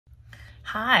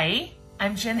Hi,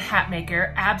 I'm Jen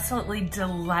Hatmaker, absolutely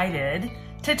delighted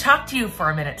to talk to you for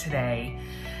a minute today.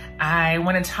 I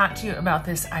want to talk to you about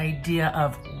this idea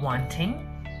of wanting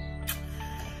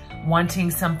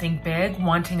something big,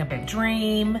 wanting a big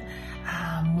dream,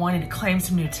 wanting to claim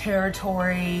some new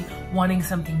territory, wanting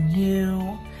something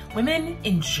new. Women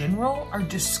in general are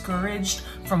discouraged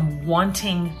from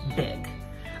wanting big.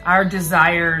 Our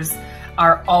desires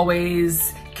are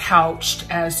always couched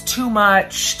as too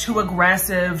much, too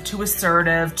aggressive, too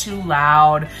assertive, too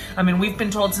loud. I mean, we've been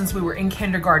told since we were in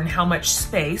kindergarten how much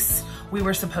space we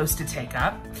were supposed to take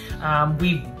up.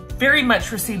 We very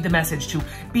much received the message to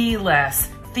be less,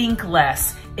 think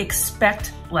less,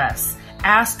 expect less,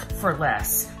 ask for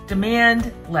less,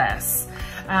 demand less.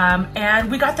 And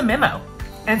we got the memo.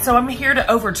 And so I'm here to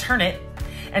overturn it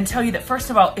and tell you that, first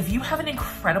of all, if you have an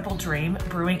incredible dream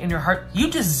brewing in your heart, you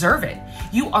deserve it.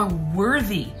 You are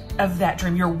worthy of that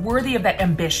dream. You're worthy of that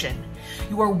ambition.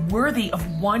 You are worthy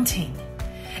of wanting.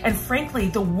 And frankly,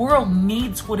 the world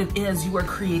needs what it is you are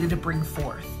created to bring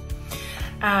forth.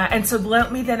 And so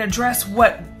let me then address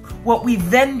what we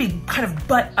then be kind of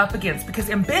butt up against, because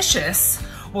ambition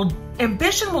will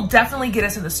definitely get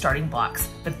us in the starting blocks,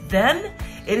 but then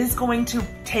it is going to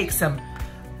take some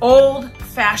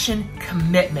old-fashioned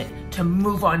commitment to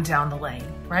move on down the lane,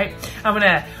 right? I'm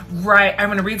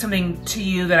gonna read something to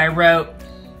you that I wrote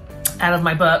out of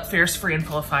my book, Fierce, Free, and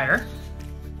Full of Fire.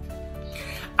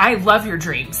 I love your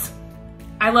dreams.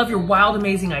 I love your wild,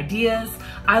 amazing ideas.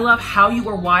 I love how you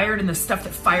are wired and the stuff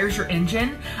that fires your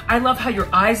engine. I love how your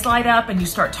eyes light up and you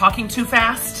start talking too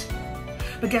fast.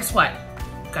 But guess what?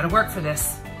 Gotta work for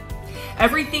this.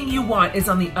 Everything you want is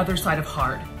on the other side of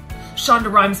hard.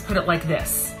 Shonda Rhimes put it like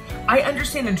this: I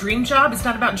understand a dream job is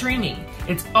not about dreaming.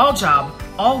 It's all job,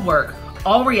 all work,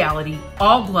 all reality,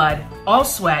 all blood, all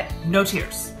sweat, no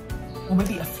tears. Well,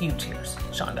 maybe a few tears,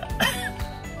 Shonda.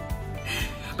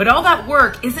 But all that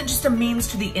work isn't just a means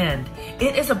to the end.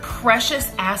 It is a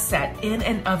precious asset in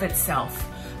and of itself.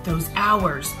 Those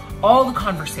hours, all the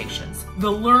conversations,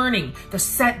 the learning, the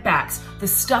setbacks, the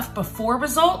stuff before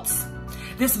results,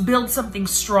 this builds something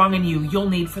strong in you you'll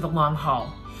need for the long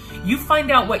haul. You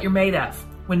find out what you're made of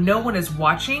when no one is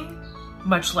watching,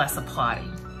 much less applauding.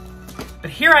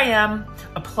 But here I am,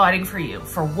 applauding for you,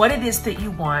 for what it is that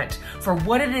you want, for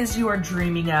what it is you are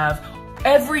dreaming of,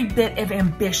 every bit of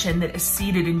ambition that is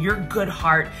seated in your good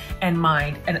heart and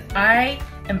mind. And I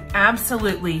am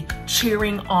absolutely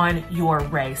cheering on your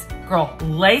race. Girl,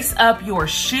 lace up your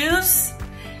shoes,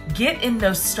 get in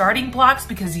those starting blocks,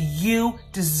 because you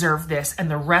deserve this and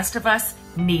the rest of us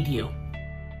need you.